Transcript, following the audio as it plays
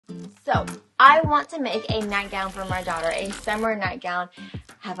So, I want to make a nightgown for my daughter, a summer nightgown.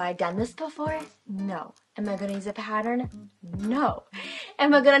 Have I done this before? No. Am I going to use a pattern? No.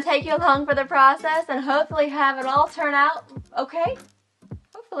 Am I going to take you along for the process and hopefully have it all turn out okay?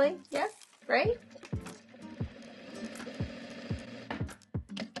 Hopefully, yes, right?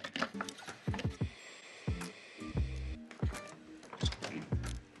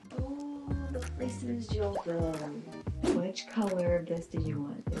 Oh, the places you'll go. Which color of this did you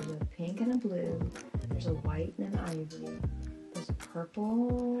want? There's a pink and a blue. There's a white and an ivory. There's a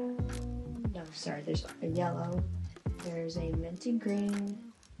purple. No, sorry, there's a yellow. There's a minty green.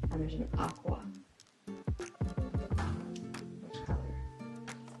 And there's an aqua. Which color?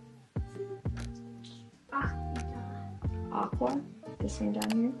 Aqua? This one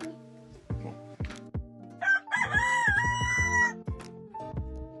down here? Okay.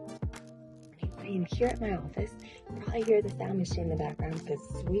 I am here at my office. You probably hear the sound machine in the background because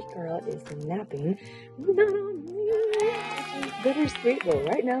sweet girl is napping. Bittersweet. Well,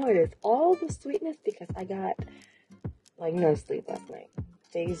 right now it is all the sweetness because I got like no sleep last night.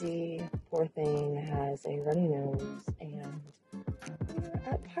 Daisy, poor thing, has a runny nose, and we were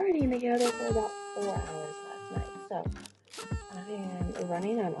out partying together for about 4 hours last night. So I am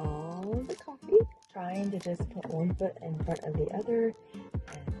running on all of the coffee, trying to just put one foot in front of the other and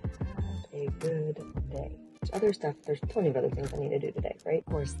have a good day. Other stuff, there's plenty of other things I need to do today, right?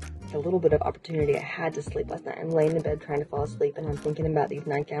 Of course, the little bit of opportunity I had to sleep last night. I'm laying in bed trying to fall asleep and I'm thinking about these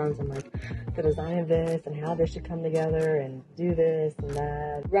nightgowns and like the design of this and how this should come together and do this and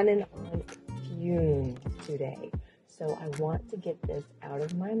that. Running on fumes today. So I want to get this out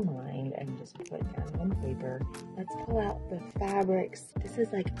of my mind and just put it down on paper. Let's pull out the fabrics. This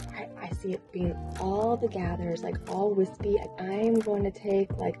is like, I see it being all the gathers, like all wispy. I'm going to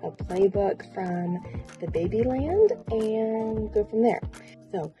take like a playbook from the Babyland and go from there.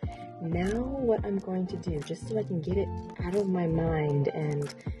 So now what I'm going to do, just so I can get it out of my mind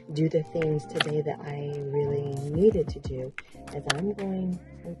and do the things today that I really needed to do, is I'm going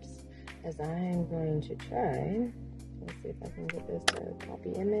to try. Let's see if I can get this to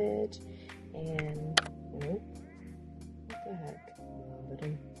copy image, and nope, what the heck,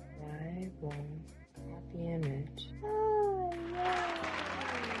 loading, why won't copy image? Oh,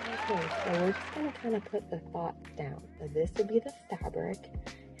 yeah. Okay, so we're just going to kind of put the thoughts down. So this would be the fabric,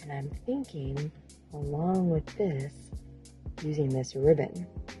 and I'm thinking, along with this, using this ribbon.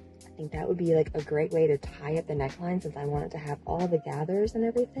 I think that would be like a great way to tie up the neckline since I want it to have all the gathers and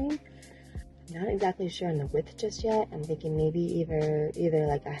everything. Not exactly sure on the width just yet. I'm thinking maybe either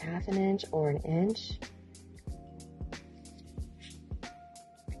like a 1/2 inch or an inch.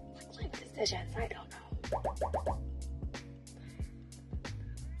 Like decisions, I don't know.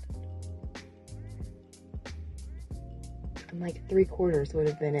 I'm like 3/4 would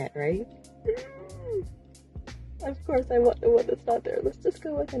have been it, right? Of course, I want the one that's not there. Let's just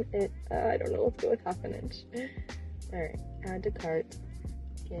go with an inch. I don't know. Let's go with 1/2 inch. All right, add to cart.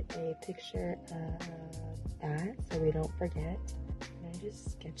 Get a picture of that so we don't forget. Can I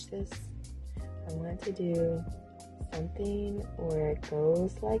just sketch this? I want to do something where it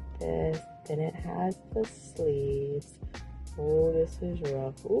goes like this, then it has the sleeves. Oh, this is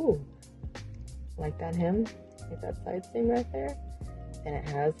rough. Ooh, like that hem, like that side seam right there. Then it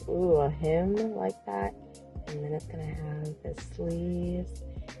has, ooh, a hem like that, and then it's gonna have the sleeves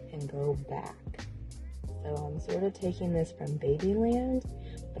and go back. So I'm sort of taking this from Babyland,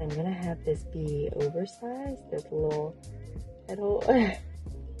 but I'm gonna have this be oversized. There's a little petal.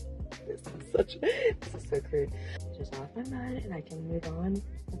 This is so crude. Just off my mind, and I can move on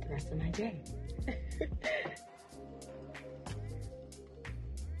with the rest of my day.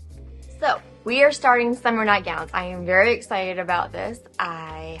 So we are starting summer nightgowns. I am very excited about this.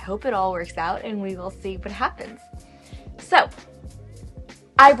 I hope it all works out, and we will see what happens. So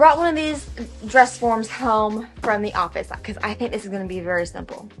I brought one of these dress forms home from the office because I think this is going to be very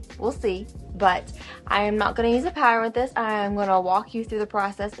simple. We'll see, but I am not going to use a pattern with this. I am going to walk you through the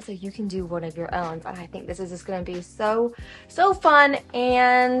process so you can do one of your own. And I think this is just going to be so fun.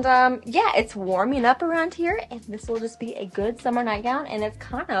 And yeah, it's warming up around here, and this will just be a good summer nightgown. And it's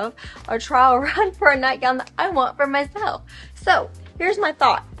kind of a trial run for a nightgown that I want for myself. So here's my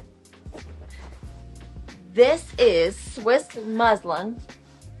thought. This is Swiss muslin.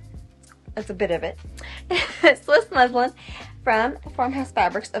 That's a bit of it. Swiss muslin from Farmhouse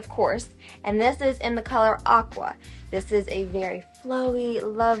Fabrics, of course. And this is in the color aqua. This is a very flowy,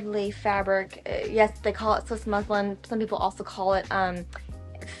 lovely fabric. Yes, they call it Swiss muslin. Some people also call it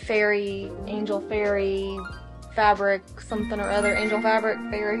angel fairy fabric, something or other. Angel fabric,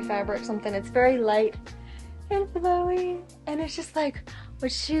 fairy fabric, something. It's very light and flowy. And it's just like,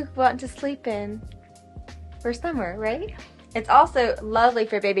 which you want to sleep in for summer, right? It's also lovely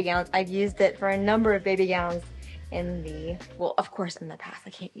for baby gowns. I've used it for a number of baby gowns in the, well, of course in the past. I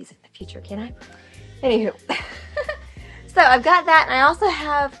can't use it in the future, can I? Anywho. So I've got that, and I also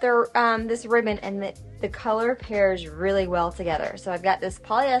have the this ribbon, and the color pairs really well together. So I've got this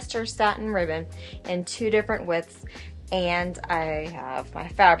polyester satin ribbon in 2 different widths, and I have my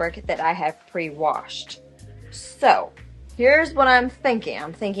fabric that I have pre-washed. So here's what I'm thinking.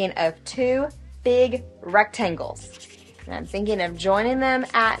 I'm thinking of 2 big rectangles, and I'm thinking of joining them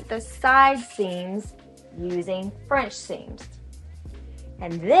at the side seams using French seams.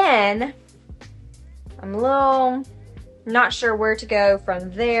 And then I'm a little not sure where to go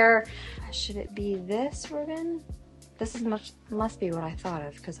from there. Should it be this ribbon? This is must be what I thought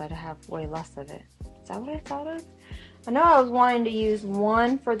of, because I'd have way less of it. Is that what I thought of? I know I was wanting to use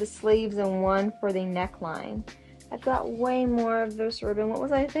 1 for the sleeves and 1 for the neckline. I've got way more of this ribbon. What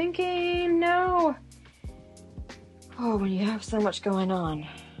was I thinking? No. Oh, when you have so much going on.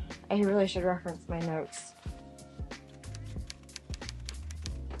 I really should reference my notes.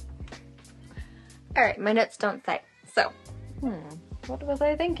 Alright, my notes don't say. So, what was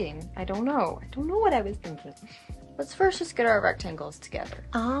I thinking? I don't know. I don't know what I was thinking. Let's first just get our rectangles together.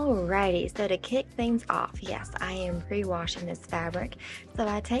 Alrighty, so to kick things off, yes, I am pre-washing this fabric. So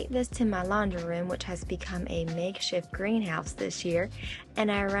I take this to my laundry room, which has become a makeshift greenhouse this year,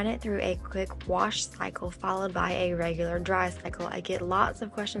 and I run it through a quick wash cycle followed by a regular dry cycle. I get lots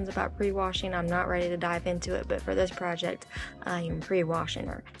of questions about pre-washing. I'm not ready to dive into it, but for this project, I am pre-washing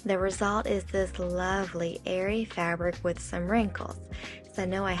her. The result is this lovely airy fabric with some wrinkles. So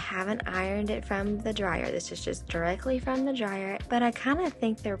no, I haven't ironed it from the dryer. This is just directly from the dryer, but I kind of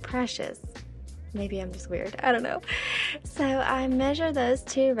think they're precious. Maybe I'm just weird, I don't know. So I measure those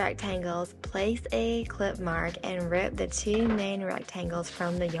 2 rectangles, place a clip mark, and rip the 2 main rectangles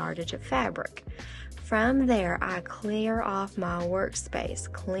from the yardage of fabric. From there, I clear off my workspace.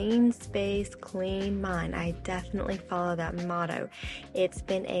 Clean space, clean mind. I definitely follow that motto. It's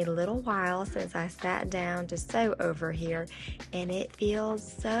been a little while since I sat down to sew over here, and it feels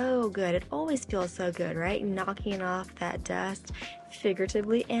so good. It always feels so good, right? Knocking off that dust,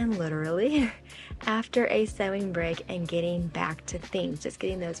 figuratively and literally, after a sewing break and getting back to things. Just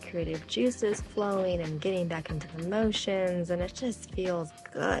getting those creative juices flowing and getting back into the motions, and it just feels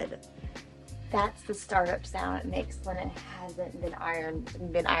good. That's the startup sound it makes when it hasn't been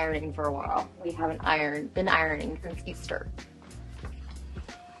ironing for a while. We haven't been ironing since Easter.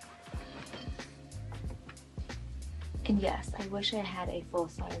 And yes, I wish I had a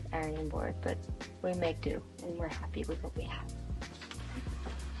full-size ironing board, but we make do, and we're happy with what we have.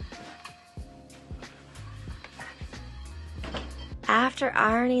 After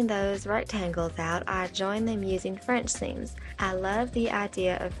ironing those rectangles out, I join them using French seams. I love the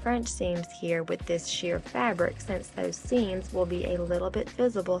idea of French seams here with this sheer fabric, since those seams will be a little bit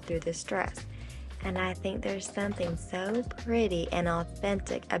visible through this dress. And I think there's something so pretty and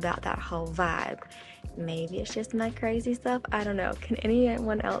authentic about that whole vibe. Maybe it's just my crazy self, I don't know. Can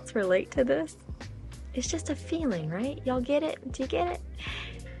anyone else relate to this? It's just a feeling, right? Y'all get it? Do you get it?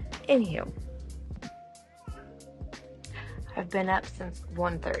 Anywho. I've been up since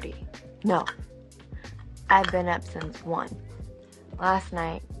 1:30. No, I've been up since 1. Last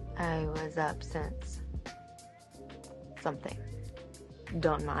night, I was up since something.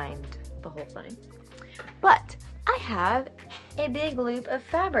 Don't mind the whole thing. But I have a big loop of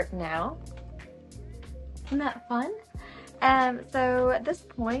fabric now. Isn't that fun? So at this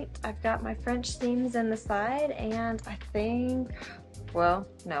point, I've got my French seams in the side, and I think, well,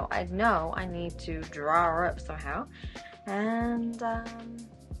 no, I know I need to draw her up somehow. And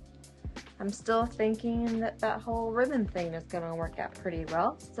I'm still thinking that that whole ribbon thing is going to work out pretty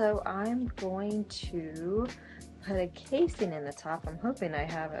well. So I'm going to put a casing in the top. I'm hoping I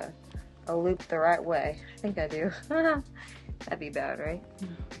have a loop the right way. I think I do. That'd be bad, right?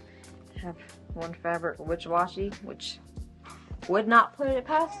 Have one fabric wishy-washy, which would not put it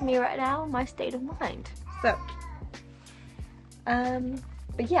past me right now, my state of mind. So,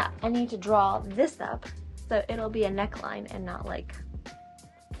 but yeah, I need to draw this up. So it'll be a neckline and not like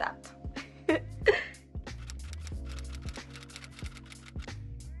that.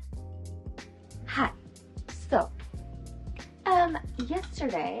 Hi. So,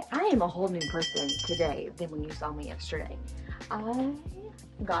 yesterday, I am a whole new person today than when you saw me yesterday. I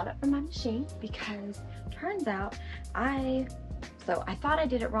got up from my machine because turns out I So I thought I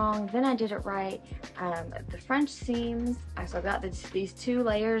did it wrong, then I did it right. The French seams, so I got these 2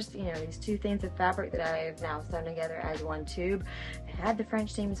 layers, you know, these 2 things of fabric that I have now sewn together as one tube. I had the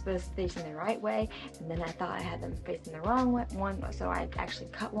French seams both facing the right way, and then I thought I had them facing the wrong one, so I actually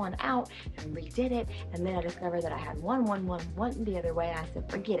cut one out and redid it, and then I discovered that I had one the other way. I said,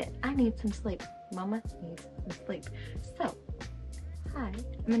 forget it, I need some sleep. Mama needs some sleep. So, hi,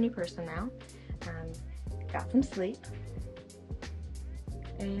 I'm a new person now. Got some sleep.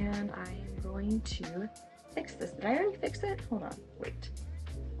 And I am going to fix this. Did I already fix it? Hold on, wait.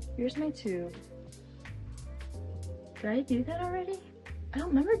 Here's my tube. Did I do that already? I don't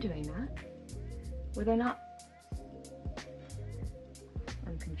remember doing that. Were they not?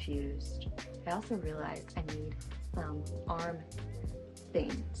 I'm confused. I also realized I need some arm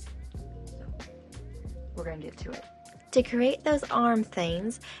things. So we're gonna get to it. To create those arm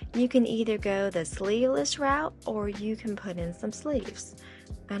things, you can either go the sleeveless route or you can put in some sleeves.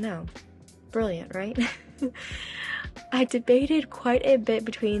 I know. Brilliant, right? I debated quite a bit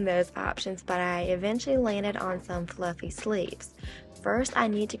between those options, but I eventually landed on some fluffy sleeves. First, I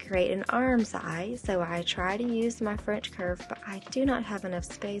need to create an arm size, so I try to use my French curve, but I do not have enough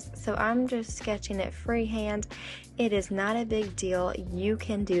space, so I'm just sketching it freehand. It is not a big deal. You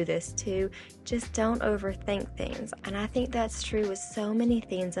can do this too. Just don't overthink things, and I think that's true with so many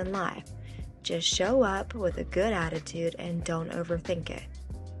things in life. Just show up with a good attitude and don't overthink it,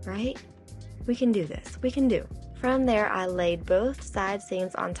 right? We can do this. We can do. From there, I laid both side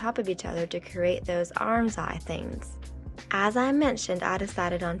seams on top of each other to create those arm's eye things. As I mentioned, I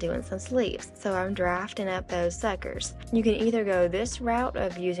decided on doing some sleeves, so I'm drafting up those suckers. You can either go this route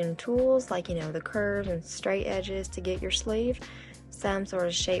of using tools like, you know, the curves and straight edges to get your sleeve, some sort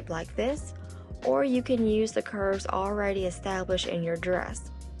of shape like this, or you can use the curves already established in your dress.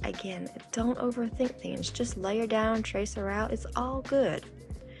 Again, don't overthink things, just layer down, trace a route, it's all good.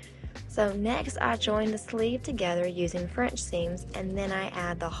 So next I join the sleeve together using French seams, and then I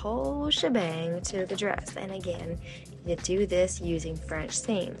add the whole shebang to the dress, and again, you do this using French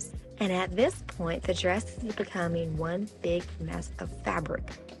seams. And at this point, the dress is becoming one big mess of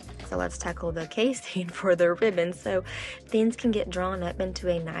fabric. So let's tackle the casing for the ribbon so things can get drawn up into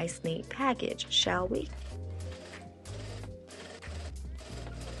a nice, neat package, shall we?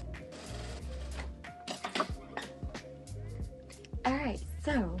 Alright,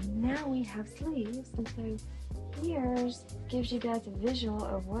 so now we have sleeves, and so here's gives you guys a visual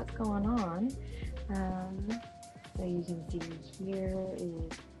of what's going on. So you can see here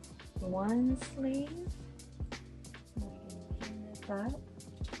is one sleeve. I can pin this up.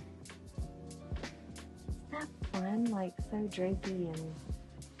 That one, like so drapey and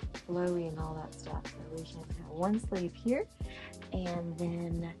flowy and all that stuff. So we can have one sleeve here, and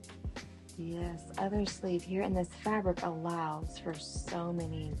then this other sleeve here, and this fabric allows for so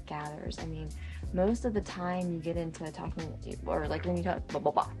many gathers. I mean, most of the time you get into talking, or like when you talk blah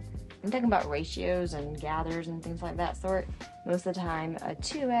blah blah, I'm talking about ratios and gathers and things like that sort. Most of the time a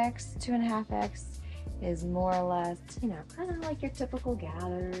 2x, 2.5x is more or less, you know, kind of like your typical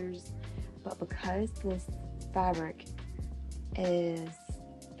gathers. But because this fabric is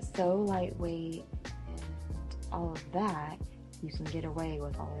so lightweight and all of that, you can get away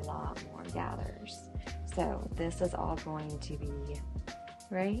with a lot more gathers. So this is all going to be,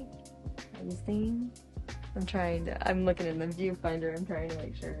 right? Are you seeing? I'm looking in the viewfinder, I'm trying to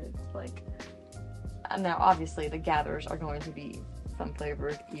make sure it's like, now obviously the gathers are going to be some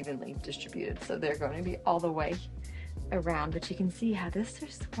flavor evenly distributed, so they're going to be all the way around, but you can see how this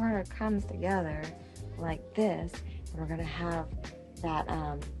just sort of comes together like this, and we're going to have that,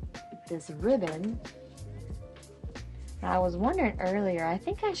 this ribbon. Now, I was wondering earlier, I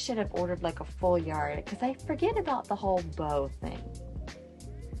think I should have ordered like a full yard, because I forget about the whole bow thing.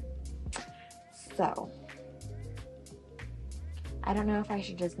 So, I don't know if I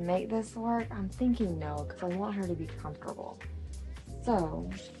should just make this work. I'm thinking no, because I want her to be comfortable. So,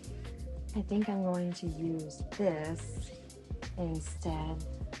 I think I'm going to use this instead.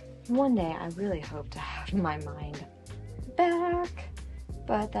 One day, I really hope to have my mind back,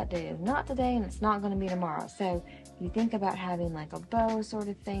 but that day is not today, and it's not going to be tomorrow. So, you think about having like a bow sort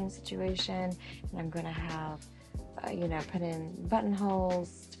of thing situation, and I'm going to have, you know, put in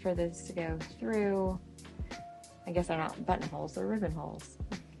buttonholes for this to go through. I guess they're not buttonholes, they're ribbon holes.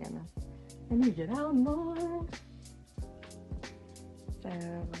 Oh, goodness. I need it out more. So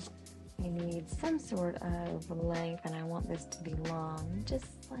I need some sort of length, and I want this to be long,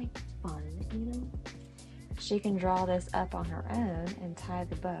 just like fun, you know? She can draw this up on her own and tie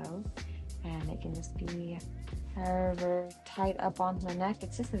the bow, and it can just be however tight up on the neck.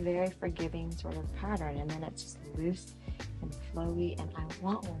 It's just a very forgiving sort of pattern, and then it's just loose and flowy, and I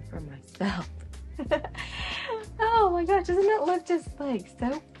want one for myself. Oh my gosh, doesn't it look just like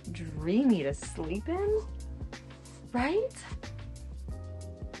so dreamy to sleep in? Right?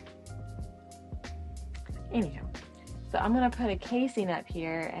 Anyhow, so I'm gonna put a casing up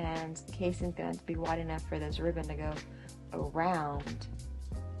here, and the casing's gonna be wide enough for this ribbon to go around.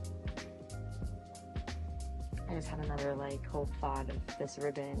 I just have another like whole thought of this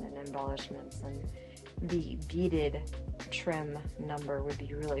ribbon and embellishments, and the beaded trim number would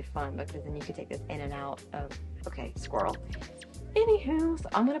be really fun because then you could take this in and out of, okay, squirrel. Anywho, so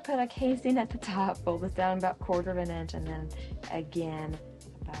I'm gonna put a casing at the top, fold this down about 1/4 of an inch, and then again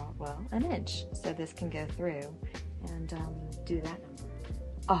about, well, an inch, so this can go through, and do that number.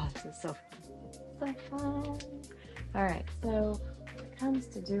 Oh, this is so fun. All right, so when it comes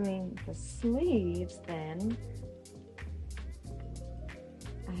to doing the sleeves, then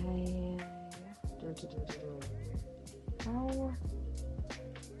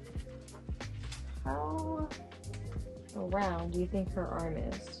how around do you think her arm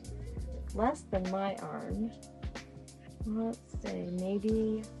is? Less than my arm. Let's say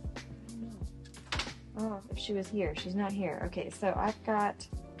maybe, I don't know. Oh, if she was here. She's not here. Okay, so I've got,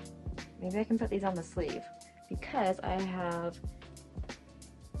 maybe I can put these on the sleeve because I have,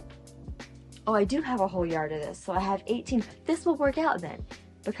 oh, I do have a whole yard of this. So I have 18. This will work out then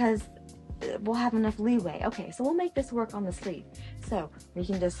because we'll have enough leeway. Okay, so we'll make this work on the sleeve. So we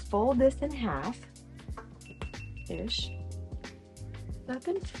can just fold this in half-ish. I've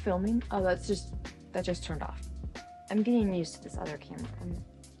been filming. Oh, that just turned off. I'm getting used to this other camera.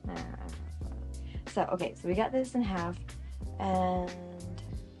 So, okay, so we got this in half, and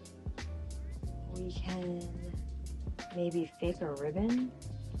we can maybe fake a ribbon.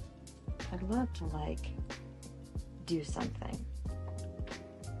 I'd love to, like, do something.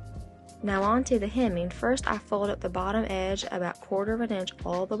 Now on to the hemming. First I fold up the bottom edge about 1/4 of an inch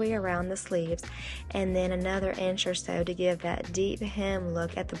all the way around the sleeves, and then another inch or so to give that deep hem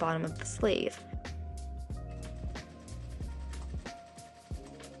look at the bottom of the sleeve.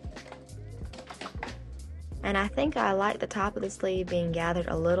 And I think I like the top of the sleeve being gathered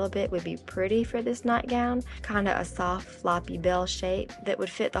a little bit would be pretty for this nightgown. Kind of a soft floppy bell shape that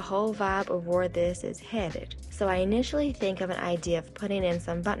would fit the whole vibe of where this is headed. So I initially think of an idea of putting in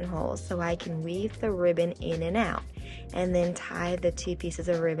some buttonholes so I can weave the ribbon in and out, and then tie the two pieces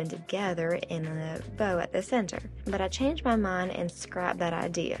of ribbon together in a bow at the center. But I changed my mind and scrapped that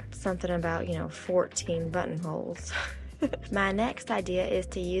idea. Something about, 14 buttonholes. My next idea is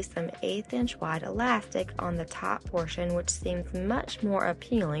to use some 1/8 inch wide elastic on the top portion, which seems much more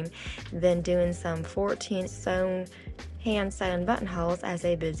appealing than doing some 14 hand sewn buttonholes as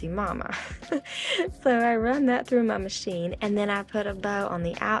a busy mama. So I run that through my machine, and then I put a bow on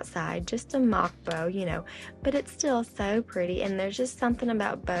the outside, just a mock bow, but it's still so pretty, and there's just something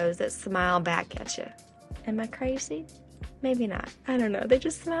about bows that smile back at you. Am I crazy? Maybe not. I don't know. They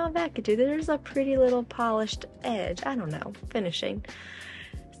just smile back at you. There's a pretty little polished edge. I don't know. Finishing.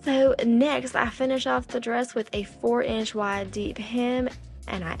 So next, I finish off the dress with a 4-inch wide deep hem,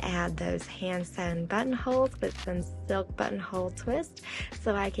 and I add those hand-sewn buttonholes with some silk buttonhole twist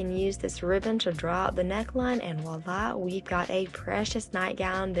so I can use this ribbon to draw out the neckline, and voila, we've got a precious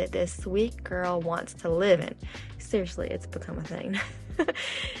nightgown that this sweet girl wants to live in. Seriously, it's become a thing.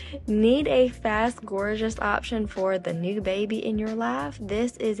 Need a fast, gorgeous option for the new baby in your life?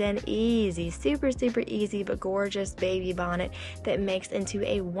 This is an easy, super easy but gorgeous baby bonnet that makes into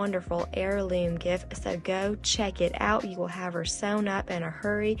a wonderful heirloom gift. So go check it out. You will have her sewn up in a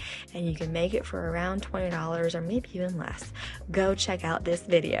hurry, and you can make it for around $20 or maybe even less. Go check out this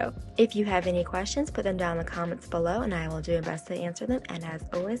video. If you have any questions, put them down in the comments below and I will do my best to answer them. And as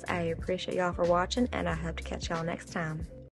always, I appreciate y'all for watching, and I hope to catch y'all next time.